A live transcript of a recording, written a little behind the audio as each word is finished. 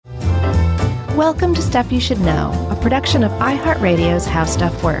Welcome to Stuff You Should Know, a production of iHeartRadio's How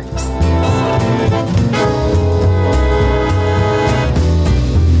Stuff Works.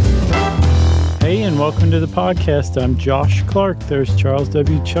 Hey, and welcome to the podcast. I'm Josh Clark. There's Charles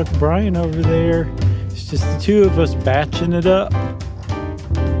W. Chuck Bryan over there. It's just the two of us batching it up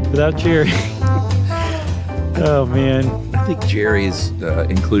without Jerry. Oh, man. I think Jerry's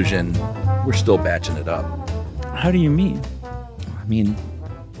inclusion, we're still batching it up. How do you mean? I mean,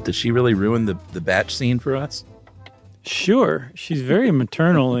 does she really ruin the batch scene for us? Sure. She's very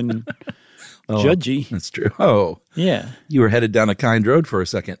maternal and judgy. That's true. Oh. Yeah. You were headed down a kind road for a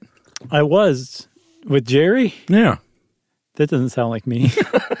second. I was. With Jerry? Yeah. That doesn't sound like me.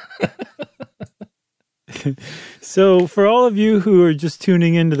 So for all of you who are just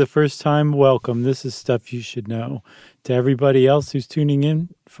tuning in to the first time, welcome. This is Stuff You Should Know. To everybody else who's tuning in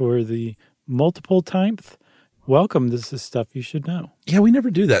for the multiple timeth, welcome. This is Stuff You Should Know. Yeah, we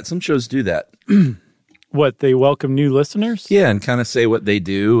never do that. Some shows do that. What, they welcome new listeners? Yeah, and kind of say what they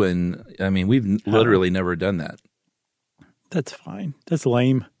do. And I mean, we've literally never done that. That's fine. That's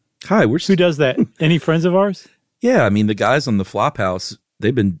lame. Hi, Who does that? Any friends of ours? Yeah, I mean, the guys on the Flophouse,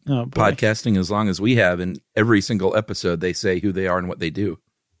 they've been Oh, boy. podcasting as long as we have, and every single episode they say who they are and what they do.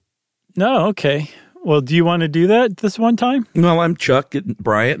 No, okay. Well, do you want to do that this one time? Well, I'm Chuck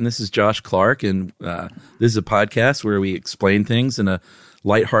Bryant, and this is Josh Clark, and this is a podcast where we explain things in a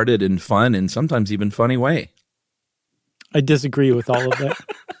lighthearted and fun and sometimes even funny way. I disagree with all of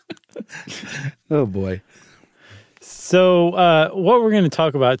that. Oh, boy. So what we're going to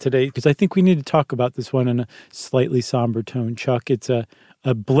talk about today, because I think we need to talk about this one in a slightly somber tone, Chuck. It's a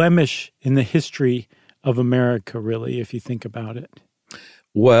blemish in the history of America, really, if you think about it.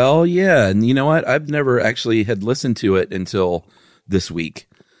 Well, yeah, and you know what? I've never actually had listened to it until this week.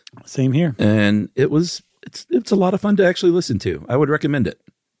 Same here. And it's a lot of fun to actually listen to. I would recommend it.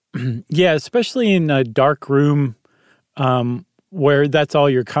 Yeah, especially in a dark room where that's all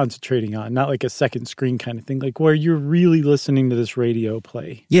you're concentrating on, not like a second screen kind of thing, like where you're really listening to this radio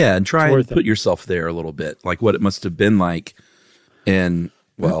play. Yeah, and try and put it. yourself there a little bit, like what it must have been like in,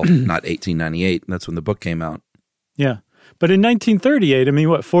 well, not 1898. That's when the book came out. Yeah. But in 1938, I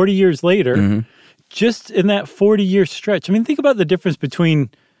mean, 40 years later, just in that 40-year stretch, I mean, think about the difference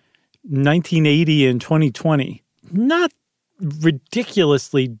between 1980 and 2020. Not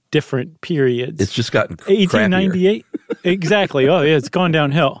ridiculously different periods. It's just gotten 1898? Exactly. Oh, yeah, it's gone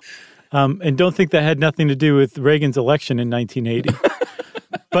downhill. And don't think that had nothing to do with Reagan's election in 1980.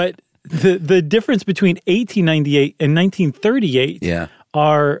 But the difference between 1898 and 1938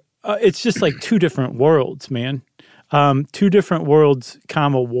 are, it's just like two different worlds, man. Two different worlds,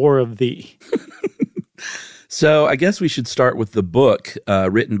 war of thee. So I guess we should start with the book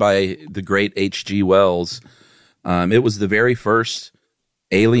written by the great H.G. Wells. It was the very first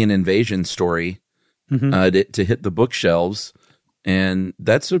alien invasion story to hit the bookshelves, and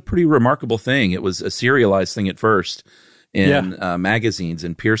that's a pretty remarkable thing. It was a serialized thing at first in magazines,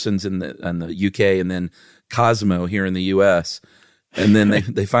 and Pearson's in the UK, and then Cosmo here in the US, and then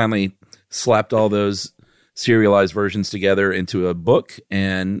they finally slapped all those serialized versions together into a book,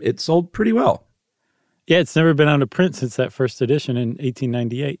 and it sold pretty well. Yeah, it's never been out of print since that first edition in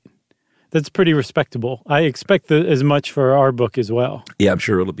 1898. That's pretty respectable. I expect as much for our book as well. Yeah, I'm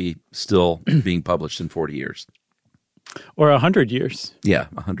sure it'll be still being published in 40 years. Or 100 years. Yeah,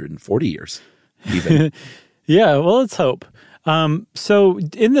 140 years even. Yeah, well, let's hope. So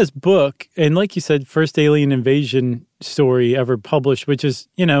in this book, and like you said, first alien invasion story ever published, which is,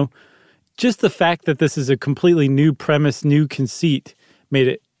 just the fact that this is a completely new premise, new conceit made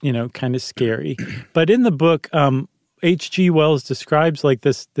it, kind of scary. But in the book, H.G. Wells describes like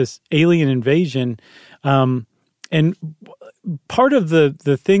this alien invasion, and part of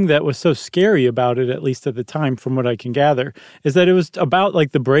the thing that was so scary about it, at least at the time, from what I can gather, is that it was about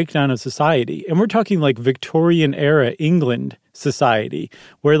like the breakdown of society, and we're talking like Victorian era England society,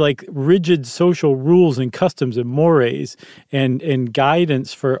 where like rigid social rules and customs and mores and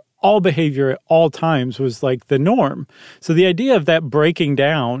guidance for all behavior at all times was like the norm. So the idea of that breaking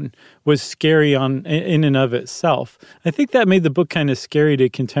down was scary in and of itself. I think that made the book kind of scary to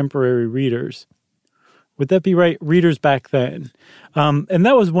contemporary readers. Would that be right? Readers back then. And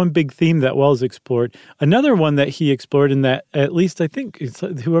that was one big theme that Wells explored. Another one that he explored, in that at least I think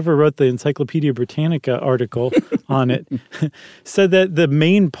whoever wrote the Encyclopedia Britannica article on it, said that the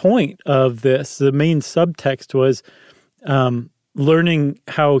main point of this, the main subtext was learning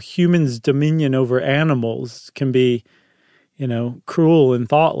how humans' dominion over animals can be, cruel and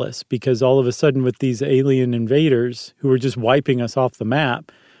thoughtless, because all of a sudden with these alien invaders who were just wiping us off the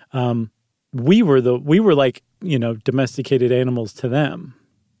map, we were like, domesticated animals to them.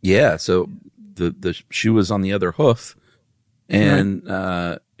 Yeah. So the shoe was on the other hoof.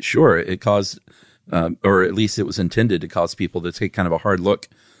 And sure, it caused, or at least it was intended to cause people to take kind of a hard look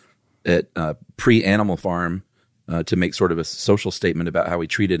at pre-Animal Farm to make sort of a social statement about how we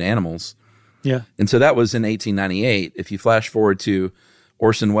treated animals. Yeah. And so that was in 1898. If you flash forward to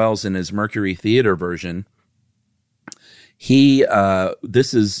Orson Welles in his Mercury Theater version,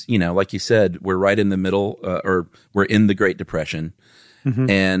 this is, like you said, we're right in the middle, or we're in the Great Depression,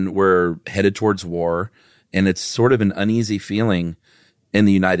 and we're headed towards war. And it's sort of an uneasy feeling in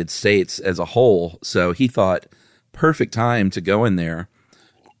the United States as a whole. So he thought, perfect time to go in there,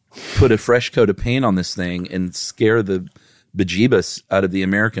 put a fresh coat of paint on this thing, and scare the bejeebus out of the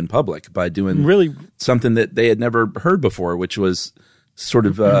American public by doing really something that they had never heard before, which was sort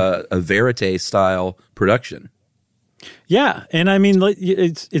of a verite style production. Yeah, and I mean,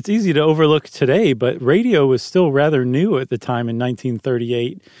 it's easy to overlook today, but radio was still rather new at the time in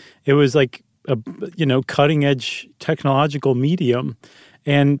 1938. It was like a cutting edge technological medium,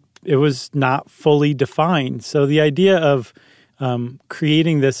 and it was not fully defined. So the idea of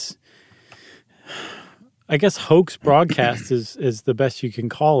creating this, I guess, hoax broadcast is the best you can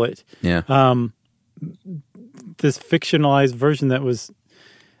call it. Yeah. This fictionalized version that was,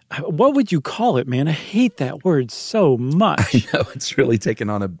 what would you call it, man? I hate that word so much. I know, it's really taken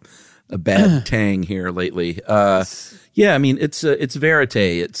on a bad tang here lately. Yeah, I mean, it's verite.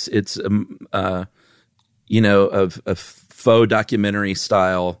 It's a faux documentary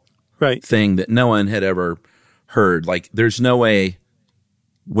style thing that no one had ever heard. Like, there's no way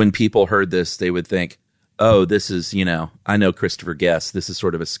when people heard this, they would think, oh, this is, I know Christopher Guest. This is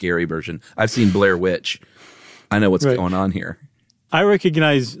sort of a scary version. I've seen Blair Witch. I know what's going on here. I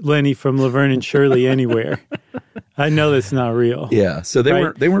recognize Lenny from Laverne and Shirley anywhere. I know that's not real. Yeah, so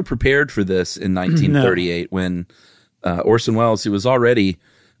they weren't prepared for this in 1938 when Orson Welles, who was already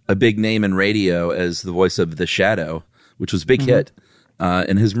a big name in radio as the voice of The Shadow, which was a big hit,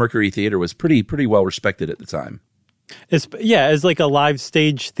 and his Mercury Theater was pretty well respected at the time. As like a live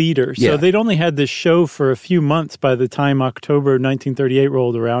stage theater. So they'd only had this show for a few months by the time October 1938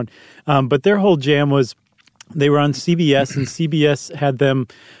 rolled around. But their whole jam was they were on CBS, and CBS had them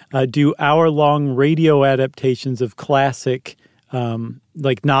do hour-long radio adaptations of classic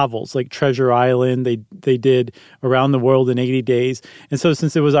like novels, like Treasure Island. They did Around the World in 80 Days. And so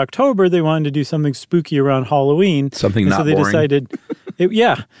since it was October, they wanted to do something spooky around Halloween. Something not boring. So they decided,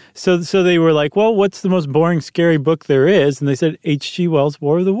 So they were like, well, what's the most boring, scary book there is? And they said H.G. Wells'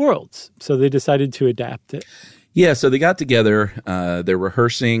 War of the Worlds. So they decided to adapt it. Yeah, so they got together. They're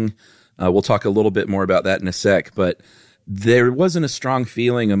rehearsing. We'll talk a little bit more about that in a sec. But there wasn't a strong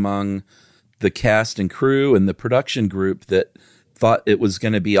feeling among the cast and crew and the production group that thought it was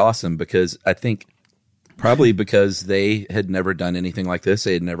going to be awesome, because I think probably because they had never done anything like this.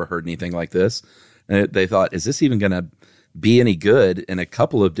 They had never heard anything like this. And they thought, is this even going to be any good? And a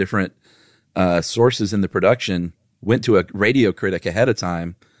couple of different sources in the production went to a radio critic ahead of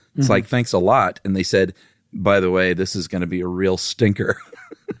time. It's like, thanks a lot. And they said, by the way, this is going to be a real stinker.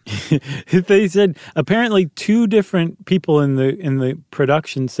 They said apparently two different people in the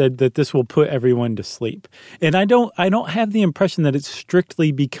production said that this will put everyone to sleep. And I don't have the impression that it's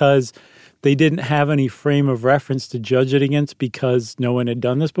strictly because they didn't have any frame of reference to judge it against because no one had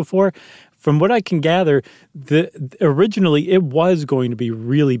done this before. From what I can gather, originally it was going to be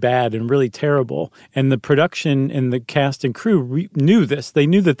really bad and really terrible. And the production and the cast and crew knew this. They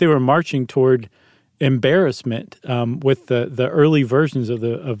knew that they were marching toward embarrassment with the early versions of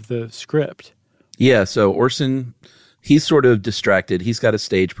the script. Yeah, so Orson, he's sort of distracted. He's got a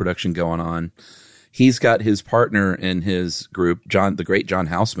stage production going on. He's got his partner in his group, the great John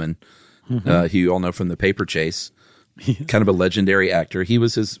Houseman, who you all know from The Paper Chase, kind of a legendary actor. He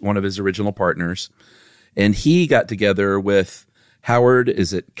was one of his original partners, and he got together with Howard.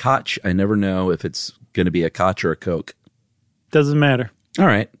 Is it Koch? I never know if it's going to be a Koch or a Koch. Doesn't matter. All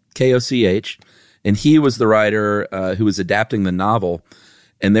right, Koch. And he was the writer who was adapting the novel.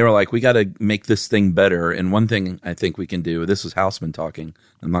 And they were like, we got to make this thing better. And one thing I think we can do, this was Houseman talking.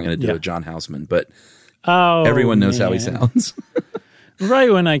 I'm not going to do a John Houseman, but everyone knows how he sounds.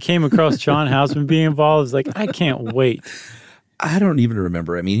 Right when I came across John Houseman being involved, I was like, I can't wait. I don't even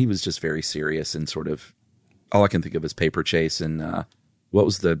remember. I mean, he was just very serious and sort of, all I can think of is Paper Chase. And what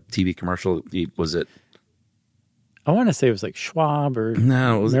was the TV commercial? Was it? I want to say it was like Schwab or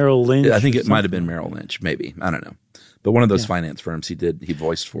no, Merrill Lynch. I think it might have been Merrill Lynch, maybe. I don't know. But one of those finance firms he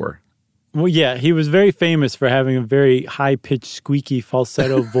voiced for. Well, yeah, he was very famous for having a very high-pitched, squeaky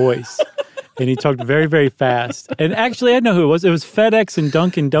falsetto voice. And he talked very, very fast. And actually, I know who it was. It was FedEx and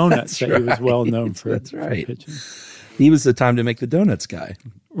Dunkin' Donuts he was well known for. That's right. For pitching. He was the time to make the donuts guy.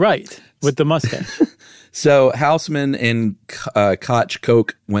 Right, with the mustache. So Houseman and Koch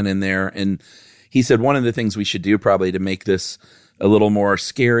Koch went in there, and he said one of the things we should do probably to make this a little more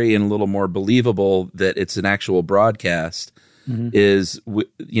scary and a little more believable that it's an actual broadcast is,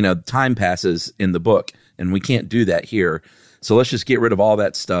 time passes in the book, and we can't do that here. So let's just get rid of all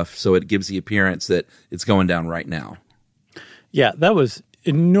that stuff so it gives the appearance that it's going down right now. Yeah, that was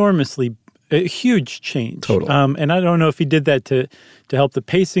enormously a huge change. Totally. And I don't know if he did that to help the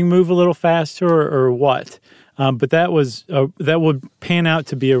pacing move a little faster or what. But that would pan out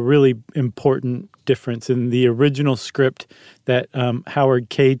to be a really important difference in the original script that Howard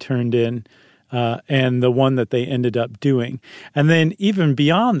Kay turned in and the one that they ended up doing. And then even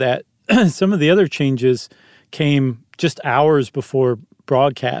beyond that, some of the other changes came just hours before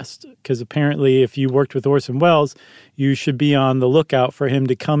broadcast, because apparently if you worked with Orson Welles, you should be on the lookout for him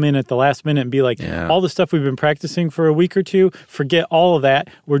to come in at the last minute and be like, all the stuff we've been practicing for a week or two, forget all of that.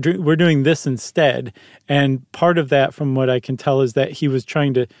 We're doing this instead. And part of that, from what I can tell, is that he was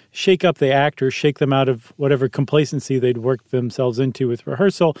trying to shake up the actors, shake them out of whatever complacency they'd worked themselves into with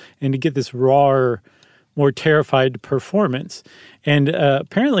rehearsal, and to get this raw, more terrified performance. And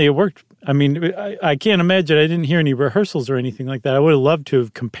apparently it worked. I mean, I can't imagine. I didn't hear any rehearsals or anything like that. I would have loved to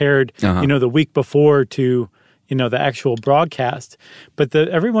have compared, the week before to, the actual broadcast. But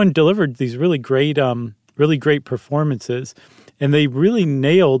everyone delivered these really great performances, and they really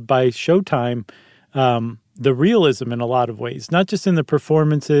nailed by showtime the realism in a lot of ways, not just in the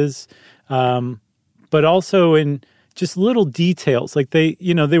performances, but also in just little details. Like they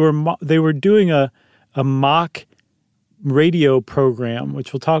were doing a mock radio program,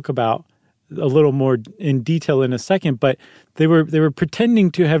 which we'll talk about a little more in detail in a second, but they were pretending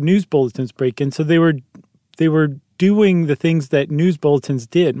to have news bulletins break in. So they were doing the things that news bulletins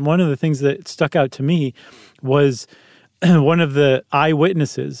did. And one of the things that stuck out to me was one of the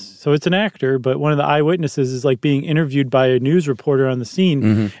eyewitnesses. So it's an actor, but one of the eyewitnesses is like being interviewed by a news reporter on the scene,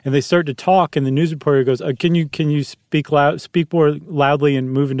 and they start to talk, and the news reporter goes, "Can you speak more loudly and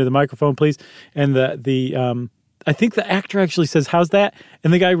move into the microphone, please?" And I think the actor actually says, "How's that?"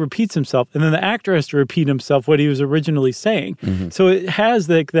 And the guy repeats himself. And then the actor has to repeat himself what he was originally saying. So it has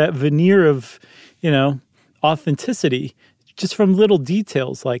that veneer of, authenticity just from little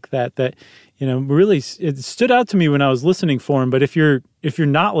details like that, really it stood out to me when I was listening for him. But if you're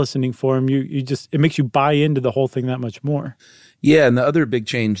not listening for him, it makes you buy into the whole thing that much more. Yeah. And the other big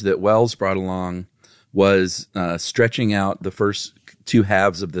change that Welles brought along was stretching out the first two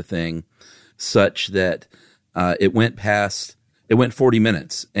halves of the thing such that it went 40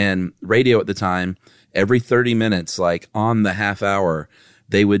 minutes, and radio at the time, every 30 minutes, like on the half hour,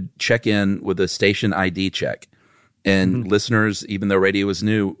 they would check in with a station ID check. And listeners, even though radio was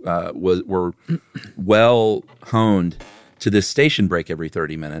new, were well honed to this station break every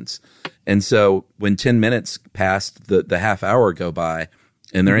 30 minutes. And so when 10 minutes past the half hour go by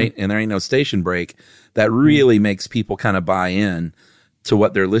and there ain't no station break, that really makes people kind of buy in to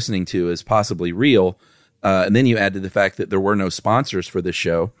what they're listening to as possibly real. And then you add to the fact that there were no sponsors for this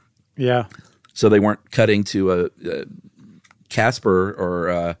show. Yeah. So they weren't cutting to a Casper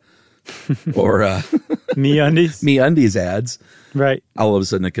or MeUndies ads. Right. All of a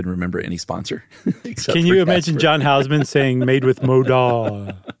sudden I couldn't remember any sponsor. Can you imagine John Houseman saying "made with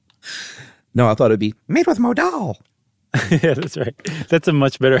Modal"? No, I thought it'd be "made with Modal." Yeah, that's right. That's a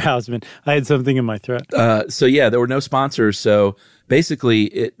much better Houseman. I had something in my throat. So yeah, there were no sponsors. So basically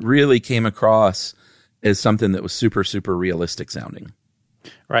it really came across as something that was super, super realistic sounding.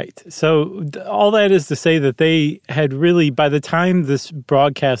 Right. So all that is to say that they had really, by the time this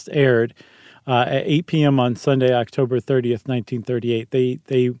broadcast aired at 8 p.m. on Sunday, October 30th, 1938,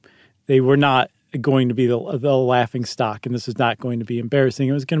 they were not going to be the laughing stock, and this was not going to be embarrassing.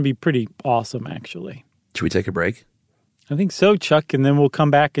 It was going to be pretty awesome, actually. Should we take a break? I think so, Chuck, and then we'll come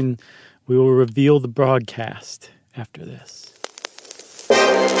back and we will reveal the broadcast after this.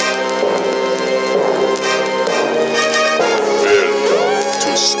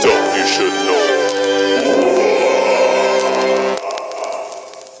 Stuff you should know.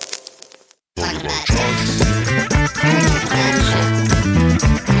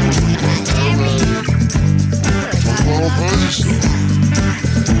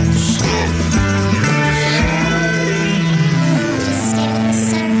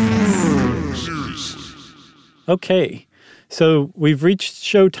 Okay, so we've reached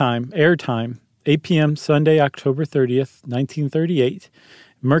showtime, airtime, 8 p.m. Sunday, October 30th, 1938.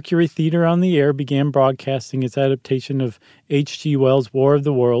 Mercury Theater on the Air began broadcasting its adaptation of H.G. Wells' War of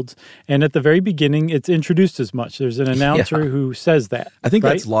the Worlds. And at the very beginning, it's introduced as much. There's an announcer who says that. I think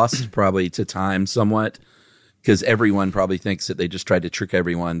that's lost probably to time somewhat because everyone probably thinks that they just tried to trick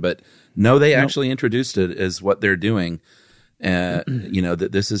everyone. But no, they actually introduced it as what they're doing. That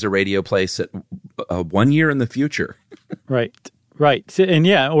this is a radio play set 1 year in the future. Right. So, and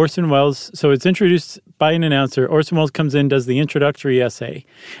yeah, Orson Welles. So it's introduced by an announcer. Orson Welles comes in, does the introductory essay.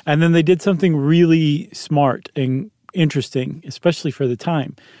 And then they did something really smart and interesting, especially for the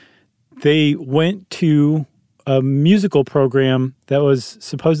time. They went to a musical program that was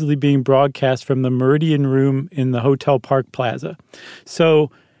supposedly being broadcast from the Meridian Room in the Hotel Park Plaza.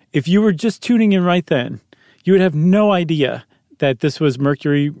 So if you were just tuning in right then, you would have no idea that this was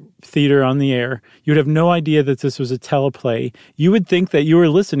Mercury Theater on the air. You would have no idea that this was a teleplay. You would think that you were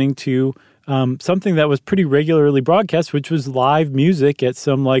listening to something that was pretty regularly broadcast, which was live music at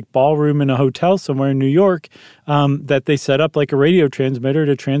some like ballroom in a hotel somewhere in New York that they set up like a radio transmitter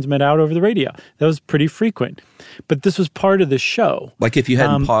to transmit out over the radio. That was pretty frequent. But this was part of the show. Like if you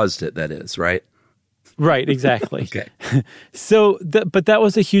hadn't paused it, that is, right? Right, exactly. Okay. So, but that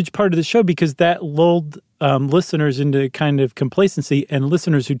was a huge part of the show because that lulled listeners into kind of complacency, and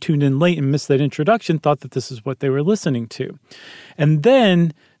listeners who tuned in late and missed that introduction thought that this is what they were listening to. And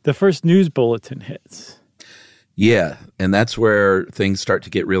then the first news bulletin hits. Yeah, and that's where things start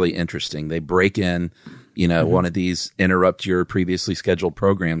to get really interesting. They break in, one of these interrupt your previously scheduled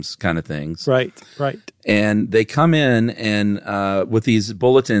programs kind of things. Right. And they come in and with these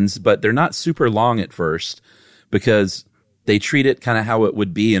bulletins, but they're not super long at first because they treat it kind of how it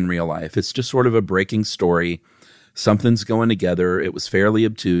would be in real life. It's just sort of a breaking story. Something's going together. It was fairly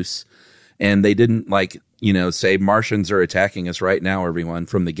obtuse. And they didn't say Martians are attacking us right now, everyone,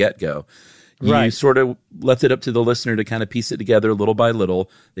 from the get-go. You sort of left it up to the listener to kind of piece it together little by little.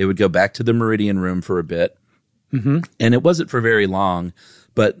 They would go back to the Meridian Room for a bit. Mm-hmm. And it wasn't for very long,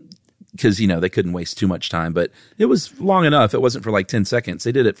 but because, they couldn't waste too much time. But it was long enough. It wasn't for like 10 seconds.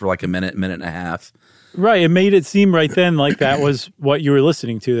 They did it for like a minute and a half. Right. It made it seem right then like that was what you were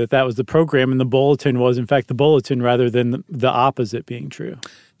listening to, that was the program, and the bulletin was, in fact, the bulletin rather than the opposite being true.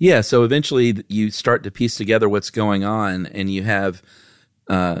 Yeah. So eventually you start to piece together what's going on, and you have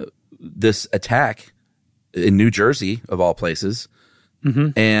this attack in New Jersey, of all places,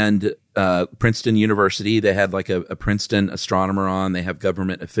 and Princeton University. They had like a Princeton astronomer on. They have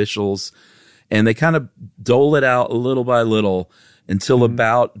government officials, and they kind of dole it out little by little until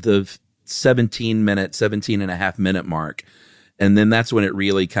about the 17 and a half minute mark. And then that's when it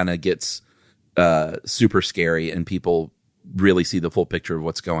really kind of gets super scary and people really see the full picture of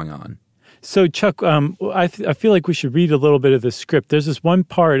what's going on. So, Chuck, I feel like we should read a little bit of the script. There's this one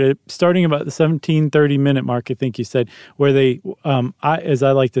part, starting about the 17-30-minute mark, I think you said, where they, as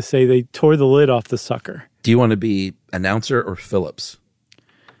I like to say, they tore the lid off the sucker. Do you want to be announcer or Phillips?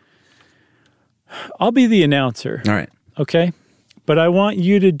 I'll be the announcer. All right. Okay? But I want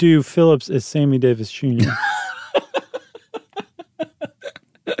you to do Phillips as Sammy Davis Jr.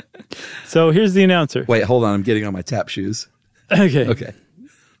 So here's the announcer. Wait, hold on. I'm getting on my tap shoes. Okay.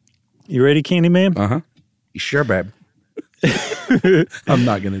 You ready, Candyman? Uh-huh. Sure, babe. I'm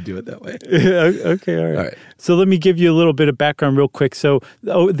not going to do it that way. Okay, all right. So let me give you a little bit of background real quick. So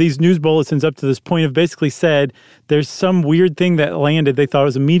these news bulletins up to this point have basically said there's some weird thing that landed. They thought it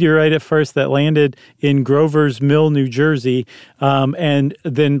was a meteorite at first that landed in Grover's Mill, New Jersey. And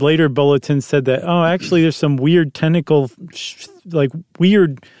then later bulletins said that, actually there's some weird tentacle,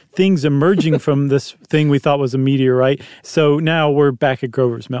 weird things emerging from this thing we thought was a meteorite. So now we're back at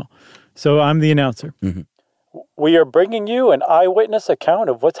Grover's Mill. So I'm the announcer. Mm-hmm. We are bringing you an eyewitness account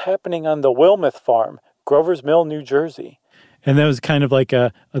of what's happening on the Wilmoth Farm, Grover's Mill, New Jersey. And that was kind of like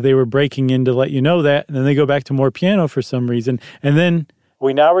they were breaking in to let you know that. And then they go back to more piano for some reason. And then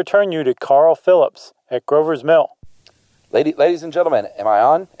we now return you to Carl Phillips at Grover's Mill. Ladies and gentlemen, am I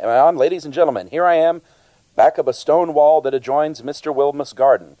on? Am I on? Ladies and gentlemen, here I am, back of a stone wall that adjoins Mr. Wilmoth's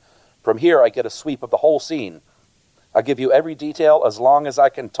garden. From here, I get a sweep of the whole scene. I'll give you every detail as long as I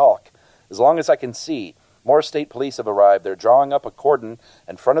can talk, as long as I can see. More state police have arrived. They're drawing up a cordon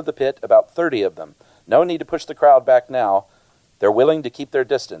in front of the pit, about 30 of them. No need to push the crowd back now. They're willing to keep their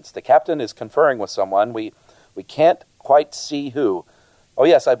distance. The captain is conferring with someone. We can't quite see who. Oh,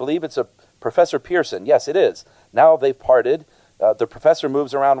 yes, I believe it's a Professor Pearson. Yes, it is. Now they've parted. The professor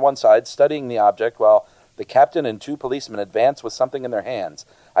moves around one side, studying the object, while the captain and two policemen advance with something in their hands.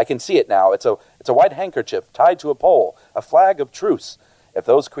 I can see it now. It's a white handkerchief tied to a pole, a flag of truce. If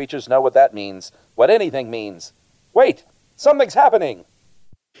those creatures know what that means, what anything means. Wait, something's happening.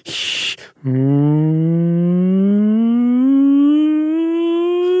 You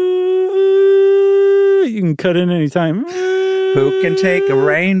can cut in any time. Who can take a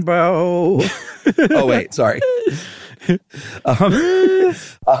rainbow? Oh, wait, sorry. A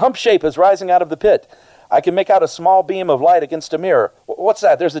hump shape is rising out of the pit. I can make out a small beam of light against a mirror. What's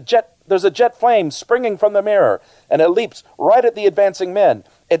that? There's a jet flame springing from the mirror, and it leaps right at the advancing men.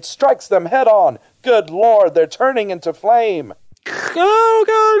 It strikes them head on. Good Lord, they're turning into flame. Oh,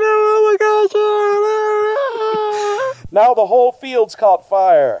 God, no, oh, my gosh. Now the whole field's caught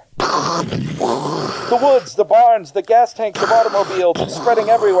fire. The woods, the barns, the gas tanks of automobiles, it's spreading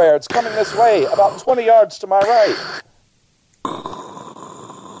everywhere. It's coming this way, about 20 yards to my right.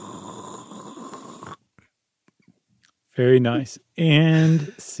 Very nice.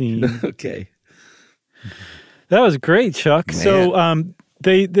 And scene. Okay. That was great, Chuck. Man. So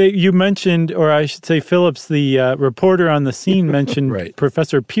you mentioned, or I should say Phillips, the reporter on the scene, mentioned Right.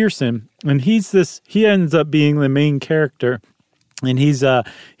 Professor Pearson, and he ends up being the main character. And he's an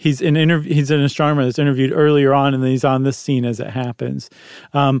astronomer that's interviewed earlier on, and then he's on this scene as it happens.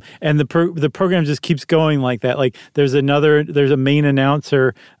 And the program just keeps going like that. Like there's a main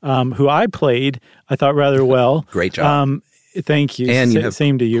announcer who I played, I thought rather well. Great job. Thank you. And you have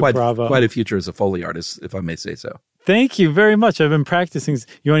same to you. Bravo. Quite a future as a Foley artist, if I may say so. Thank you very much. I've been practicing.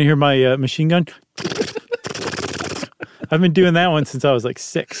 You want to hear my machine gun? I've been doing that one since I was like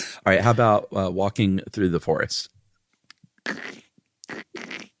 6. All right. How about walking through the forest?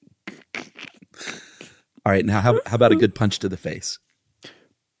 All right. Now, how about a good punch to the face?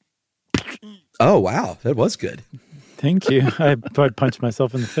 Oh, wow. That was good. Thank you. I punched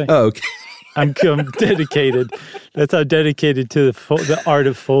myself in the face. Oh, okay. I'm dedicated. That's how dedicated to the art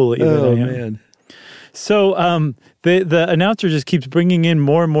of Foley that I am. Man. So the announcer just keeps bringing in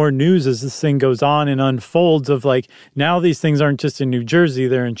more and more news as this thing goes on and unfolds of like, now these things aren't just in New Jersey,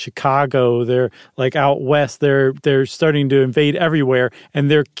 they're in Chicago, they're like out west, they're starting to invade everywhere, and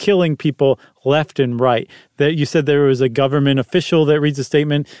they're killing people left and right. That you said there was a government official that reads a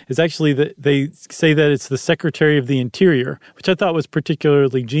statement. It's actually that they say that it's the Secretary of the Interior, which I thought was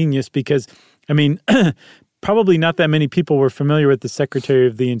particularly genius because, I mean, probably not that many people were familiar with the Secretary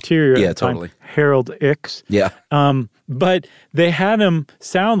of the Interior at the time, totally. Harold Ickes. Yeah. But they had him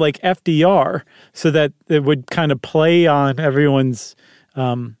sound like FDR so that it would kind of play on everyone's,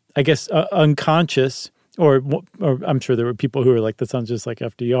 I guess, unconscious, or I'm sure there were people who were like, that sounds just like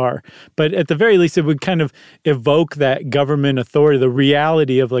FDR. But at the very least, it would kind of evoke that government authority, the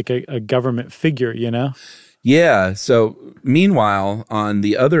reality of like a government figure, you know? Yeah. So meanwhile, on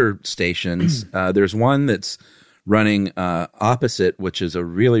the other stations, there's one that's running opposite, which is a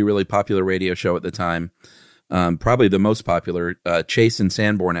really, really popular radio show at the time. Probably the most popular, Chase and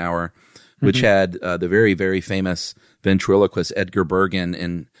Sanborn Hour, which had the very, very famous ventriloquist Edgar Bergen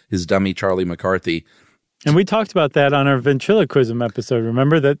and his dummy Charlie McCarthy. And we talked about that on our ventriloquism episode.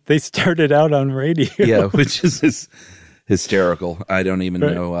 Remember that they started out on radio? Yeah, which is hysterical. I don't even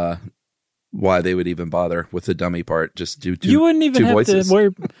know why they would even bother with the dummy part. Just do two. You wouldn't even have voices. to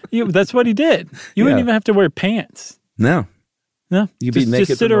wear. That's what he did. You wouldn't even have to wear pants. No, No, you'd be naked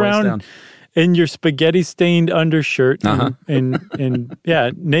just sit from the waist around down. in your spaghetti-stained undershirt and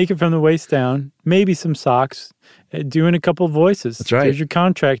yeah, naked from the waist down. Maybe some socks. Doing a couple of voices. That's right. There's your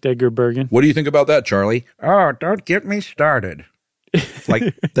contract, Edgar Bergen. What do you think about that, Charlie? Oh, don't get me started.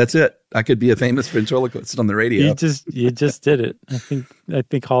 Like, that's it. I could be a famous ventriloquist on the radio. You just did it. I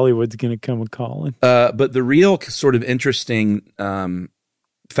think Hollywood's going to come calling. But the real sort of interesting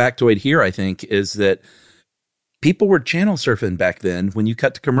factoid here, I think, is that people were channel surfing back then when you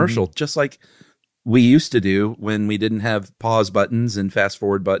cut to commercial, just like we used to do when we didn't have pause buttons and fast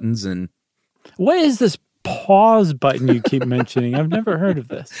forward buttons. And What is this pause button you keep mentioning? I've never heard of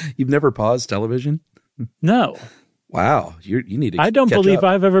this. you've never paused television? No. Wow, you need to. I don't catch believe up.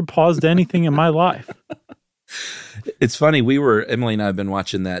 I've ever paused anything in my life. It's funny. Emily and I have been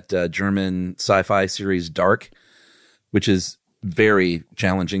watching that German sci-fi series Dark, which is very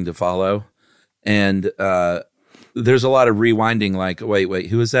challenging to follow. And there's a lot of rewinding, like, wait,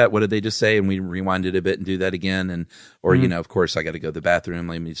 who is that? What did they just say? And we rewind it a bit and do that again. Or, of course, I got to go to the bathroom.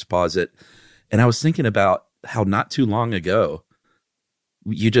 Let me just pause it. And I was thinking about how not too long ago,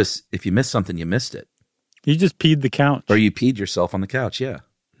 if you missed something, you missed it. You just peed the couch. Or you peed yourself on the couch, yeah.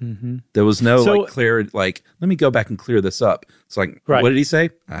 Mm-hmm. There was no let me go back and clear this up. It's like, What did he say?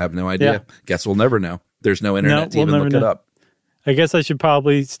 I have no idea. Yeah. Guess we'll never know. There's no internet to even look it up. I guess I should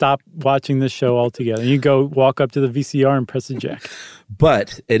probably stop watching this show altogether. You go walk up to the VCR and press eject.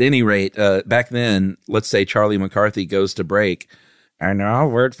 But at any rate, back then, let's say Charlie McCarthy goes to break. I know,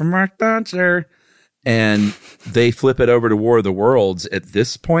 word from our sponsor. And they flip it over to War of the Worlds at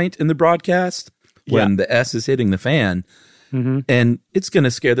this point in the broadcast when the S is hitting the fan. Mm-hmm. And it's going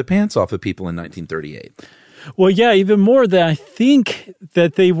to scare the pants off of people in 1938. Well, yeah, even more than I think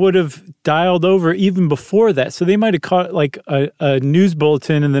that they would have dialed over even before that. So they might have caught like a news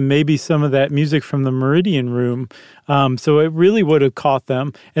bulletin and then maybe some of that music from the Meridian Room. So it really would have caught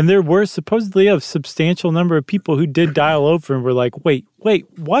them. And there were supposedly a substantial number of people who did dial over and were like, wait,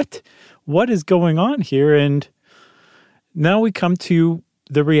 what? What is going on here? And now we come to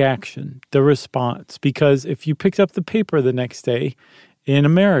the reaction, the response. Because if you picked up the paper the next day in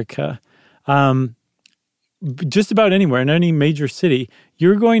America, just about anywhere in any major city,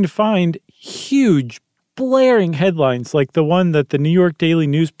 you're going to find huge, blaring headlines like the one that the New York Daily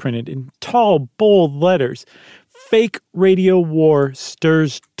News printed in tall, bold letters. Fake radio war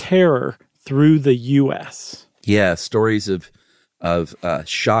stirs terror through the U.S. Yeah, stories of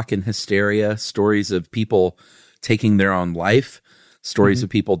shock and hysteria, stories of people taking their own life, stories of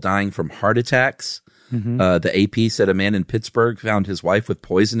people dying from heart attacks. The AP said a man in Pittsburgh found his wife with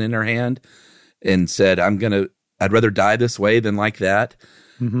poison in her hand and said, I'd rather die this way than like that.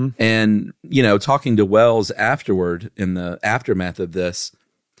 And, talking to Wells afterward in the aftermath of this,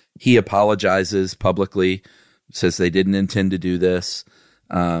 he apologizes publicly, says they didn't intend to do this.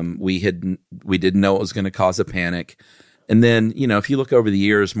 We didn't know it was going to cause a panic. And then, if you look over the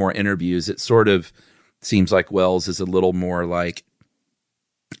years, more interviews, it sort of seems like Wells is a little more like,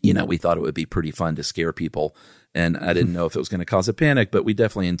 we thought it would be pretty fun to scare people. And I didn't know if it was going to cause a panic, but we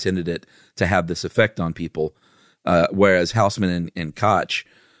definitely intended it to have this effect on people. Whereas Houseman and Koch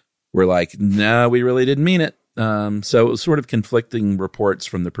were like, no, we really didn't mean it. So it was sort of conflicting reports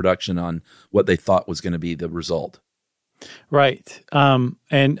from the production on what they thought was going to be the result. Right.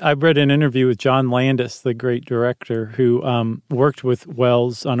 And I read an interview with John Landis, the great director, who worked with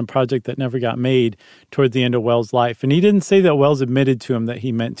Wells on a project that never got made toward the end of Wells' life. And he didn't say that Wells admitted to him that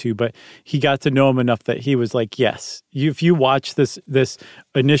he meant to, but he got to know him enough that he was like, yes, if you watch this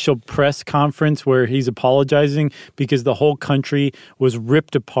initial press conference where he's apologizing because the whole country was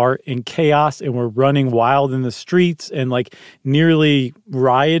ripped apart in chaos and were running wild in the streets and like nearly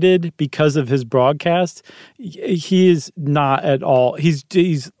rioted because of his broadcast, he is not at all. He's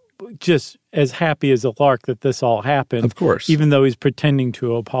just as happy as a lark that this all happened. Of course. Even though he's pretending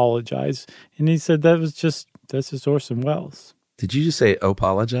to apologize. And he said that's just Orson Welles. Did you just say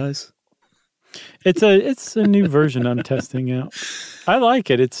apologize? It's a new version I'm testing out. I like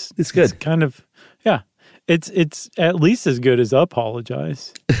it. It's good. It's kind of, yeah. It's at least as good as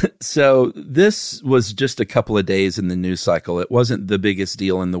apologize. So this was just a couple of days in the news cycle. It wasn't the biggest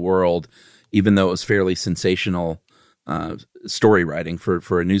deal in the world, even though it was fairly sensational story writing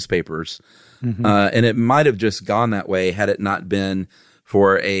for newspapers. And it might have just gone that way had it not been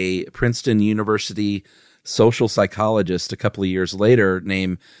for a Princeton University social psychologist a couple of years later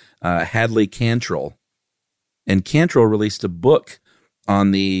named Hadley Cantrell. And Cantrell released a book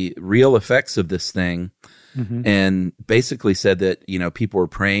on the real effects of this thing and basically said that, people were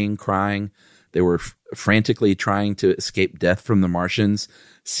praying, crying. They were frantically trying to escape death from the Martians.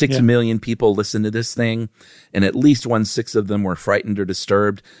 6 million people listened to this thing, and at least 1/6 of them were frightened or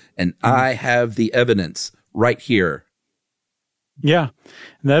disturbed. And I have the evidence right here. Yeah.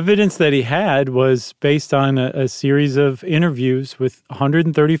 And the evidence that he had was based on a series of interviews with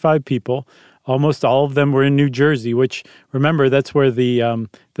 135 people. Almost all of them were in New Jersey, which, remember, that's where the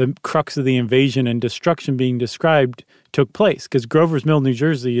crux of the invasion and destruction being described took place, because Grover's Mill, New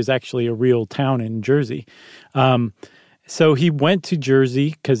Jersey, is actually a real town in Jersey. So he went to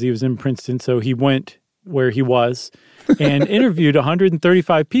Jersey because he was in Princeton, so he went where he was and interviewed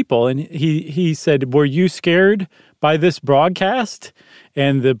 135 people. And he said, were you scared by this broadcast?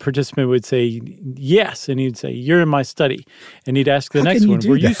 And the participant would say, yes. And he'd say, you're in my study. And he'd ask the next one,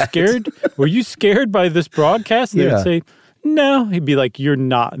 you scared? Were you scared by this broadcast? And they would say, no. He'd be like, you're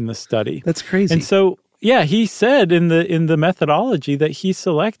not in the study. That's crazy. And so, yeah, he said in the methodology that he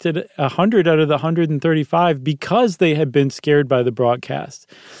selected 100 out of the 135 because they had been scared by the broadcast.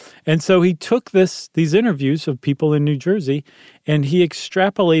 And so he took these interviews of people in New Jersey and he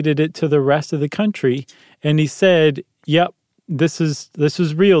extrapolated it to the rest of the country. And he said, yep, this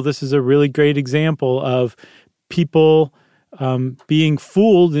is real. This is a really great example of people being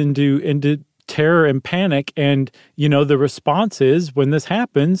fooled into terror and panic. And, the response is when this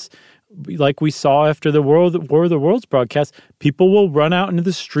happens, like we saw after the War of the Worlds broadcast, people will run out into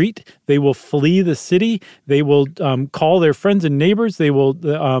the street. They will flee the city. They will call their friends and neighbors. They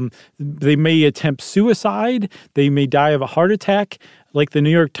may attempt suicide. They may die of a heart attack, like the New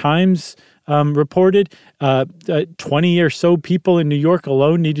York Times reported. 20 or so people in New York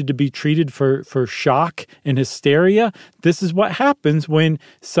alone needed to be treated for shock and hysteria. This is what happens when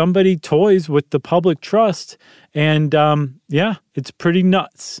somebody toys with the public trust. And it's pretty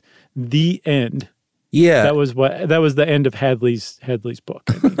nuts. The end. Yeah. That was the end of Hadley's book.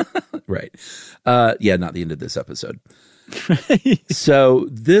 I think. Right. Yeah, not the end of this episode. So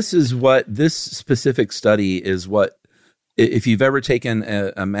this specific study is what, if you've ever taken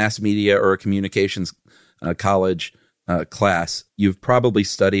a mass media or a communications college class, you've probably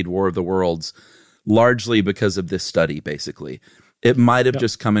studied War of the Worlds largely because of this study, basically. It might have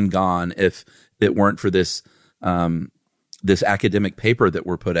just come and gone if it weren't for this this academic paper that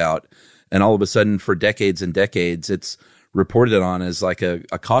were put out. And all of a sudden, for decades and decades, it's reported on as like a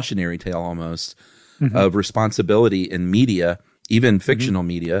cautionary tale almost of responsibility in media, even fictional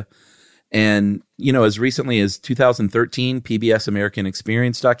media. And, as recently as 2013, PBS American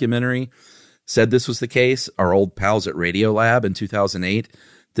Experience documentary said this was the case. Our old pals at Radiolab in 2008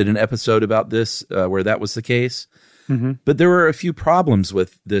 did an episode about this where that was the case. But there were a few problems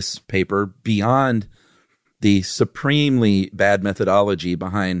with this paper beyond the supremely bad methodology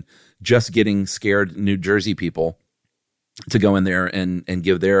behind just getting scared New Jersey people to go in there and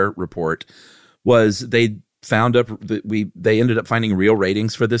give their report. Was they ended up finding real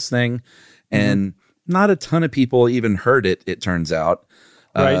ratings for this thing, and not a ton of people even heard it. It turns out,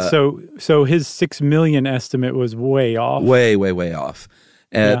 right? So his 6 million estimate was way off, way off.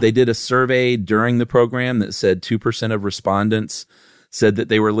 They did a survey during the program that said 2% of respondents said that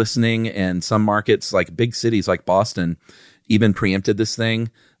they were listening, and some markets, like big cities like Boston, even preempted this thing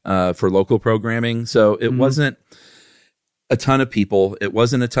for local programming. So it wasn't a ton of people. It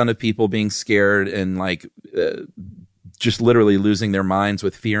wasn't a ton of people being scared and just literally losing their minds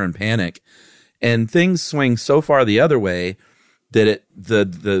with fear and panic. And things swing so far the other way that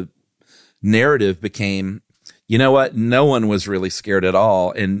the narrative became, you know what? No one was really scared at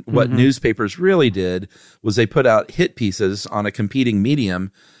all. And what newspapers really did was they put out hit pieces on a competing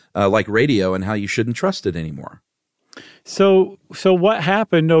medium like radio and how you shouldn't trust it anymore. So what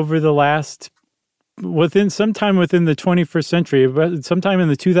happened over the last sometime within the 21st century, but sometime in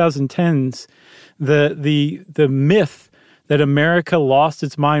the 2010s, the myth that America lost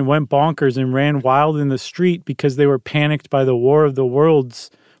its mind, went bonkers, and ran wild in the street because they were panicked by the War of the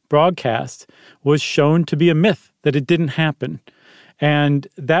Worlds broadcast was shown to be a myth, that it didn't happen. And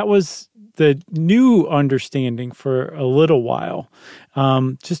that was the new understanding for a little while,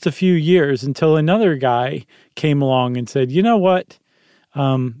 just a few years, until another guy came along and said, you know what?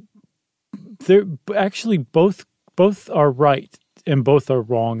 They're actually both are right and both are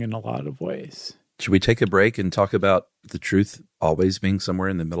wrong in a lot of ways. Should we take a break and talk about the truth always being somewhere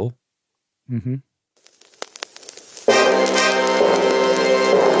in the middle? Mm-hmm.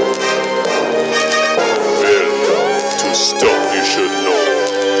 Welcome to Stuff You Should Know.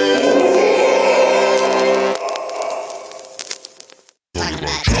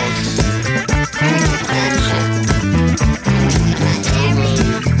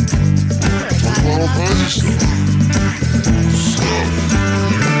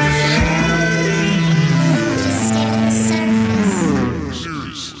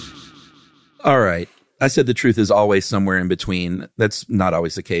 All right. I said the truth is always somewhere in between. That's not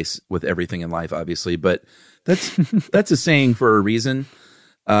always the case with everything in life, obviously, but that's a saying for a reason.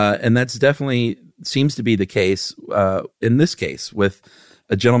 And that's definitely seems to be the case in this case with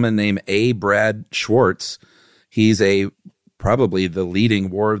a gentleman named A. Brad Schwartz. He's probably the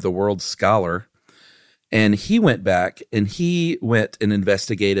leading War of the Worlds scholar. And he went back and he went and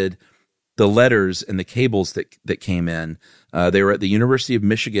investigated the letters and the cables that came in. They were at the University of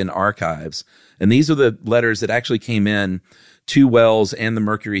Michigan archives. And these are the letters that actually came in to Wells and the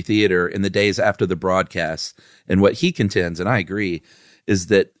Mercury Theater in the days after the broadcast. And what he contends, and I agree, is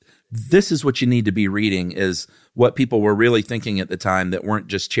that this is what you need to be reading, is what people were really thinking at the time that weren't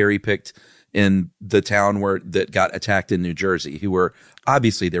just cherry-picked in the town that got attacked in New Jersey, who were,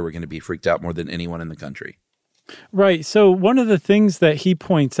 obviously they were going to be freaked out more than anyone in the country. Right. So one of the things that he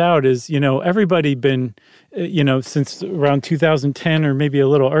points out is, everybody been, since around 2010 or maybe a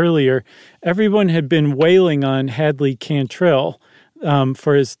little earlier, everyone had been wailing on Hadley Cantrell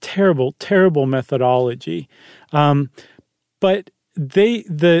for his terrible, terrible methodology. But the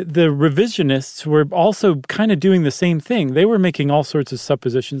revisionists were also kind of doing the same thing. They were making all sorts of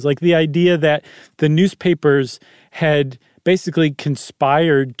suppositions, like the idea that the newspapers had basically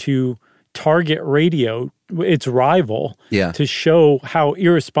conspired to target radio, its rival, to show how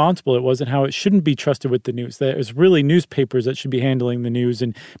irresponsible it was and how it shouldn't be trusted with the news. That it was really newspapers that should be handling the news,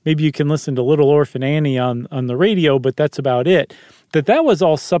 and maybe you can listen to Little Orphan Annie on the radio, but that's about it. That was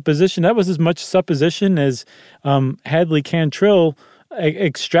all supposition. That was as much supposition as Hadley Cantrell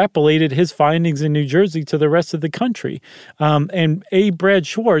extrapolated his findings in New Jersey to the rest of the country. And A. Brad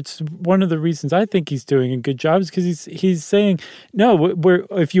Schwartz, one of the reasons I think he's doing a good job is because he's saying, no,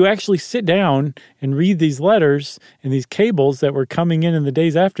 if you actually sit down and read these letters and these cables that were coming in the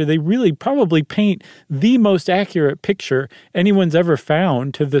days after, they really probably paint the most accurate picture anyone's ever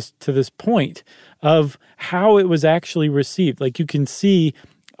found to this point of how it was actually received. Like you can see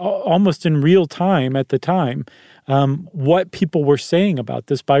almost in real time at the time what people were saying about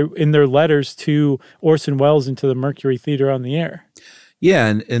this in their letters to Orson Welles and to the Mercury Theater on the Air. Yeah,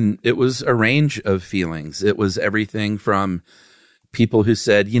 and it was a range of feelings. It was everything from people who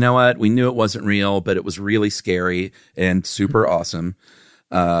said, you know what, we knew it wasn't real, but it was really scary and super awesome.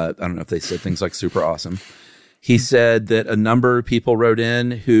 I don't know if they said things like super awesome. He said that a number of people wrote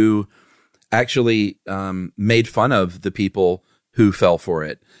in who actually made fun of the people who fell for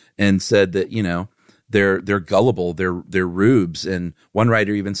it and said that, you know, they're gullible, they're rubes. And one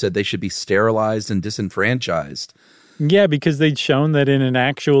writer even said they should be sterilized and disenfranchised. Yeah, because they'd shown that in an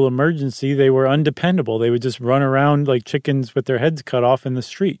actual emergency, they were undependable. They would just run around like chickens with their heads cut off in the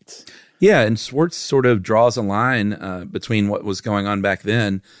streets. Yeah, and Schwartz sort of draws a line between what was going on back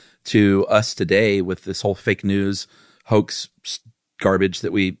then to us today with this whole fake news hoax garbage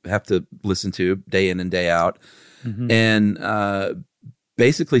that we have to listen to day in and day out. Mm-hmm. And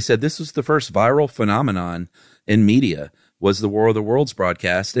basically said this was the first viral phenomenon in media, was the War of the Worlds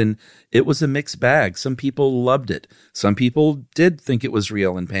broadcast, and it was a mixed bag. Some people loved it. Some people did think it was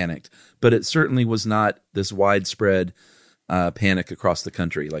real and panicked, but it certainly was not this widespread panic across the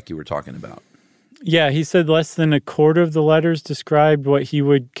country like you were talking about. Yeah, he said less than a quarter of the letters described what he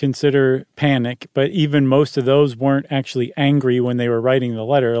would consider panic, but even most of those weren't actually angry when they were writing the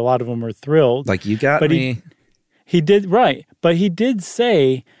letter. A lot of them were thrilled. Like, you got me. He did, right. But he did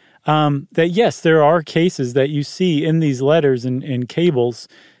say that, yes, there are cases that you see in these letters and cables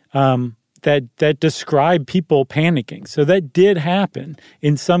that describe people panicking. So that did happen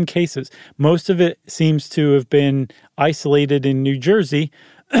in some cases. Most of it seems to have been isolated in New Jersey.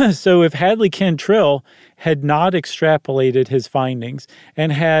 So if Hadley Cantrill had not extrapolated his findings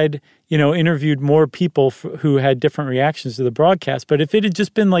and had, interviewed more people who had different reactions to the broadcast, but if it had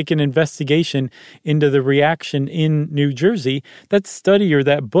just been like an investigation into the reaction in New Jersey, that study or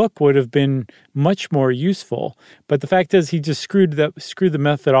that book would have been much more useful. But the fact is, he just screwed the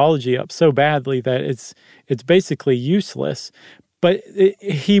methodology up so badly that it's basically useless. But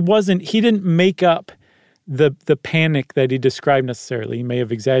he didn't make up the panic that he described necessarily. He may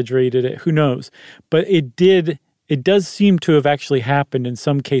have exaggerated it, who knows. But it does seem to have actually happened in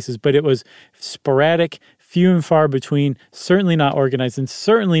some cases, but it was sporadic, few and far between, certainly not organized, and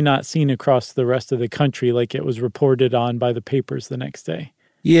certainly not seen across the rest of the country like it was reported on by the papers the next day.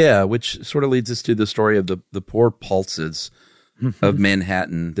 Yeah, which sort of leads us to the story of the poor Pulses of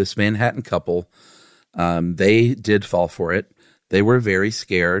Manhattan, this Manhattan couple. They did fall for it. They were very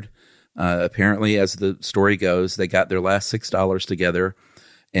scared. Apparently, as the story goes, they got their last $6 together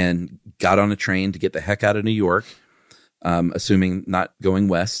and got on a train to get the heck out of New York, assuming not going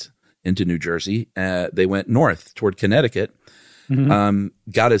west into New Jersey. They went north toward Connecticut,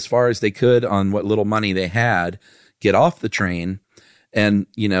 got as far as they could on what little money they had, get off the train. And,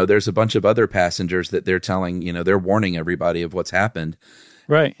 there's a bunch of other passengers that they're telling, they're warning everybody of what's happened.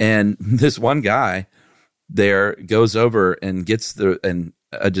 Right. And this one guy there goes over and gets and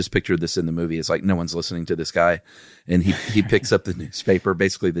I just pictured this in the movie. It's like no one's listening to this guy, and he picks up the newspaper,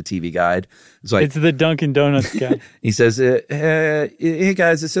 basically the TV guide. It's the Dunkin' Donuts guy. He says, "Hey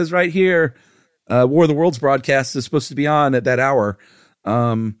guys, it says right here, War of the Worlds broadcast is supposed to be on at that hour.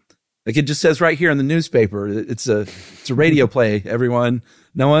 Like it just says right here in the newspaper. It's a radio play. Everyone,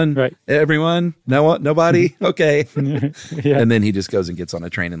 no one, right? Everyone, no one, nobody. Okay." Yeah. And then he just goes and gets on a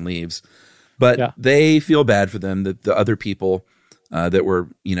train and leaves. But they feel bad for them, that the other people that were,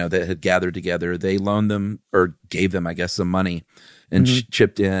 that had gathered together, they loaned them or gave them, I guess, some money and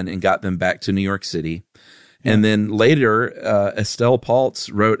chipped in and got them back to New York City. Yeah. And then later, Estelle Paltz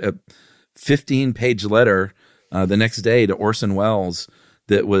wrote a 15-page letter the next day to Orson Welles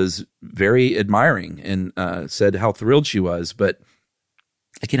that was very admiring and said how thrilled she was. But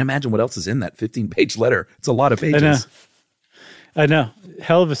I can't imagine what else is in that 15-page letter. It's a lot of pages. I know.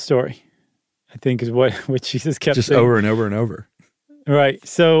 Hell of a story, I think, is what Jesus kept just saying. Over and over and over. Right.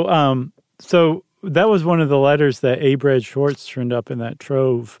 So so that was one of the letters that A. Brad Schwartz turned up in that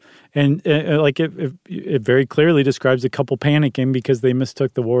trove. And it very clearly describes a couple panicking because they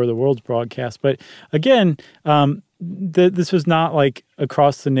mistook the War of the Worlds broadcast. But again, this was not like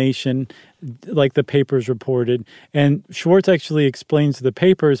across the nation like the papers reported. And Schwartz actually explains to the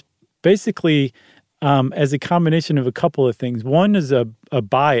papers, basically, as a combination of a couple of things. One is a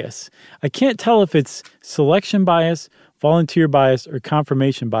bias. I can't tell if it's selection bias, volunteer bias, or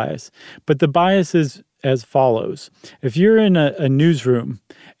confirmation bias, but the bias is as follows. If you're in a newsroom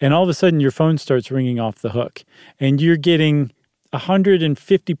and all of a sudden your phone starts ringing off the hook and you're getting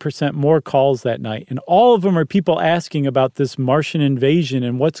 150% more calls that night, and all of them are people asking about this Martian invasion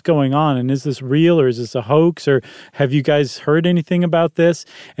and what's going on, and is this real or is this a hoax, or have you guys heard anything about this?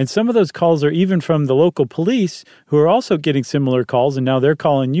 And some of those calls are even from the local police who are also getting similar calls, and now they're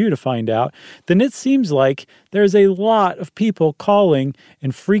calling you to find out. Then it seems like there's a lot of people calling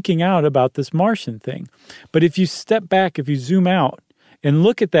and freaking out about this Martian thing. But if you step back, if you zoom out, and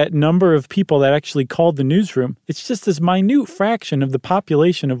look at that number of people that actually called the newsroom, it's just this minute fraction of the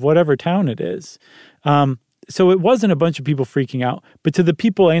population of whatever town it is. So it wasn't a bunch of people freaking out, but to the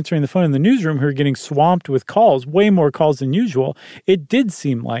people answering the phone in the newsroom who are getting swamped with calls, way more calls than usual, it did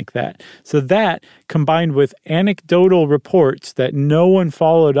seem like that. So that, combined with anecdotal reports that no one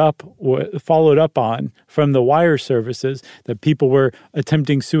followed up on from the wire services, that people were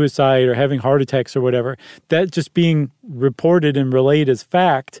attempting suicide or having heart attacks or whatever, that just being reported and relayed as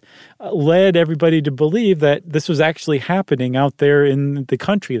fact led everybody to believe that this was actually happening out there in the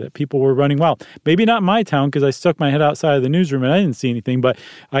country, that people were running wild. Maybe not my town, because I stuck my head outside of the newsroom and I didn't see anything, but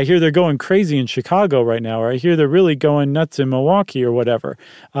I hear they're going crazy in Chicago right now, or I hear they're really going nuts in Milwaukee or whatever.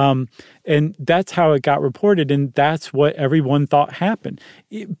 And that's how it got reported, and that's what everyone thought happened.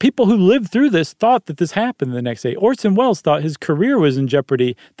 People who lived through this thought that this happened the next day. Orson Welles thought his career was in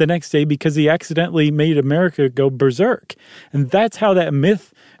jeopardy the next day because he accidentally made America go berserk. And that's how that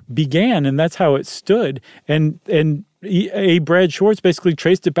myth began, and that's how it stood. And A. Brad Schwartz basically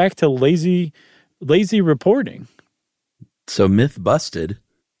traced it back to lazy reporting. So myth busted,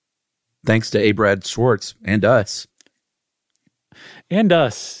 thanks to A. Brad Schwartz and us. And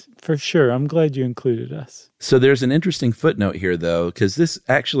us, for sure. I'm glad you included us. So there's an interesting footnote here, though, because this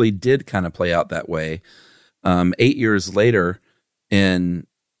actually did kind of play out that way. 8 years later,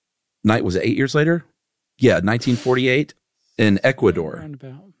 was it 8 years later? Yeah, 1948 in Ecuador.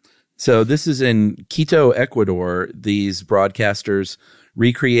 Roundabout. So this is in Quito, Ecuador. These broadcasters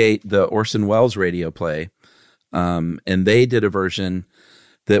recreate the Orson Welles radio play, and they did a version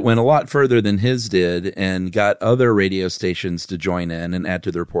that went a lot further than his did and got other radio stations to join in and add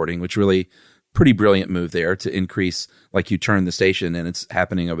to the reporting, which really pretty brilliant move there to increase, like you turn the station and it's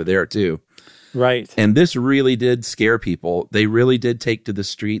happening over there too. Right. And this really did scare people. They really did take to the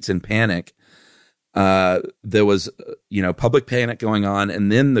streets and panic. There was, public panic going on,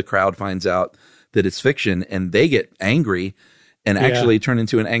 and then the crowd finds out that it's fiction and they get angry and actually turn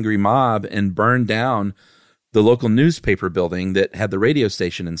into an angry mob and burn down the local newspaper building that had the radio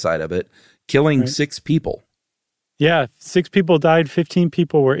station inside of it, killing 6 people. Yeah, 6 people died, 15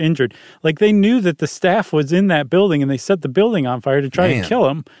 people were injured. Like, they knew that the staff was in that building, and they set the building on fire to try to kill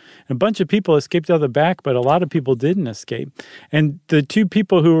them. And a bunch of people escaped out the back, but a lot of people didn't escape. And the 2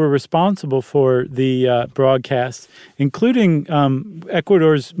 people who were responsible for the broadcast, including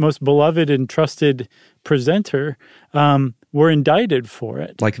Ecuador's most beloved and trusted presenter, were indicted for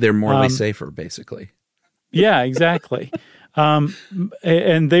it. Like they're morally safer, basically. Yeah, exactly.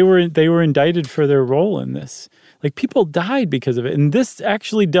 And they were indicted for their role in this. Like, people died because of it. And this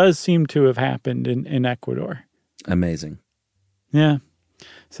actually does seem to have happened in Ecuador. Amazing. Yeah.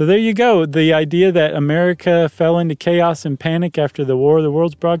 So there you go. The idea that America fell into chaos and panic after the War of the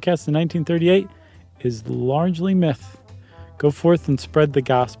Worlds broadcast in 1938 is largely myth. Go forth and spread the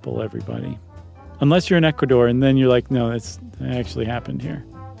gospel, everybody. Unless you're in Ecuador, and then you're like, no, that actually happened here.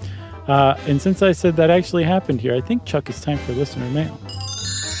 And since I said that actually happened here, I think, Chuck, it's time for listener mail.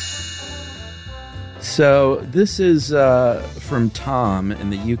 So this is from Tom in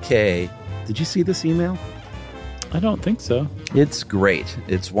the UK. Did you see this email? I don't think so. It's great.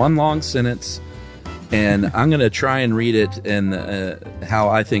 It's one long sentence, and I'm going to try and read it in how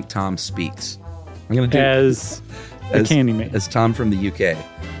I think Tom speaks. I'm going to do as Candyman, as Tom from the UK,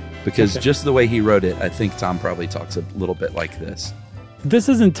 because just the way he wrote it, I think Tom probably talks a little bit like this. This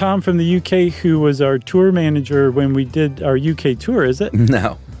isn't Tom from the UK who was our tour manager when we did our UK tour, is it?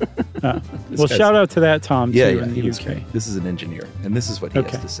 No. Well, shout out to that Tom, too, in the UK. Great. This is an engineer, and this is what he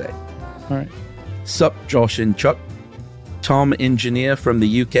has to say. All right. Sup, Josh and Chuck. Tom, engineer from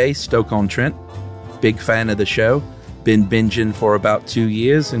the UK, Stoke-on-Trent. Big fan of the show. Been binging for about 2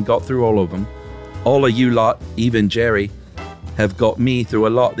 years and got through all of them. All of you lot, even Jerry, have got me through a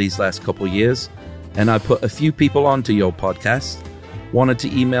lot these last couple years, and I put a few people onto your podcast. Wanted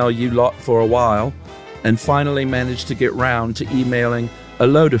to email you lot for a while, and finally managed to get round to emailing a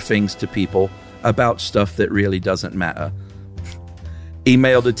load of things to people about stuff that really doesn't matter.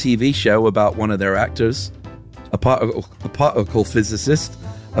 emailed a TV show about one of their actors, a particle physicist,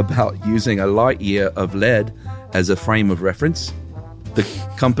 about using a light year of lead as a frame of reference, the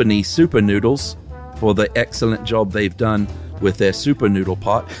company Super Noodles for the excellent job they've done with their Super Noodle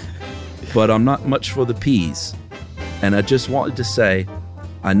pot, but I'm not much for the peas. And I just wanted to say,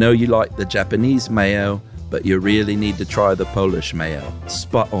 I know you like the Japanese mayo, but you really need to try the Polish mayo.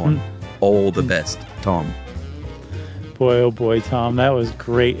 Spot on. All the best, Tom. Boy, oh boy, Tom, that was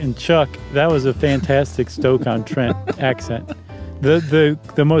great. And Chuck, that was a fantastic Stoke-on-Trent accent.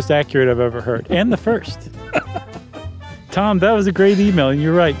 The most accurate I've ever heard. And the first. Tom, that was a great email. And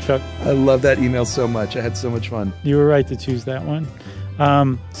you're right, Chuck. I love that email so much. I had so much fun. You were right to choose that one.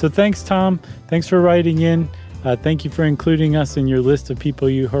 So thanks, Tom. Thanks for writing in. Thank you for including us in your list of people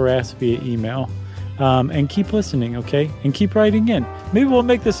you harass via email. And keep listening, okay? And keep writing in. Maybe we'll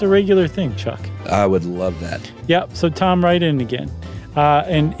make this a regular thing, Chuck. I would love that. Yep. So Tom, write in again.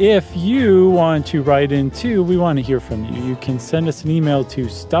 And if you want to write in too, we want to hear from you. You can send us an email to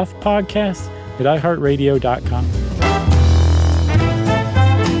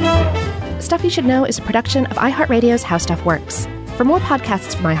stuffpodcast@iheartradio.com. Stuff You Should Know is a production of iHeartRadio's How Stuff Works. For more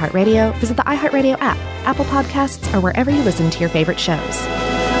podcasts from iHeartRadio, visit the iHeartRadio app, Apple Podcasts, or wherever you listen to your favorite shows.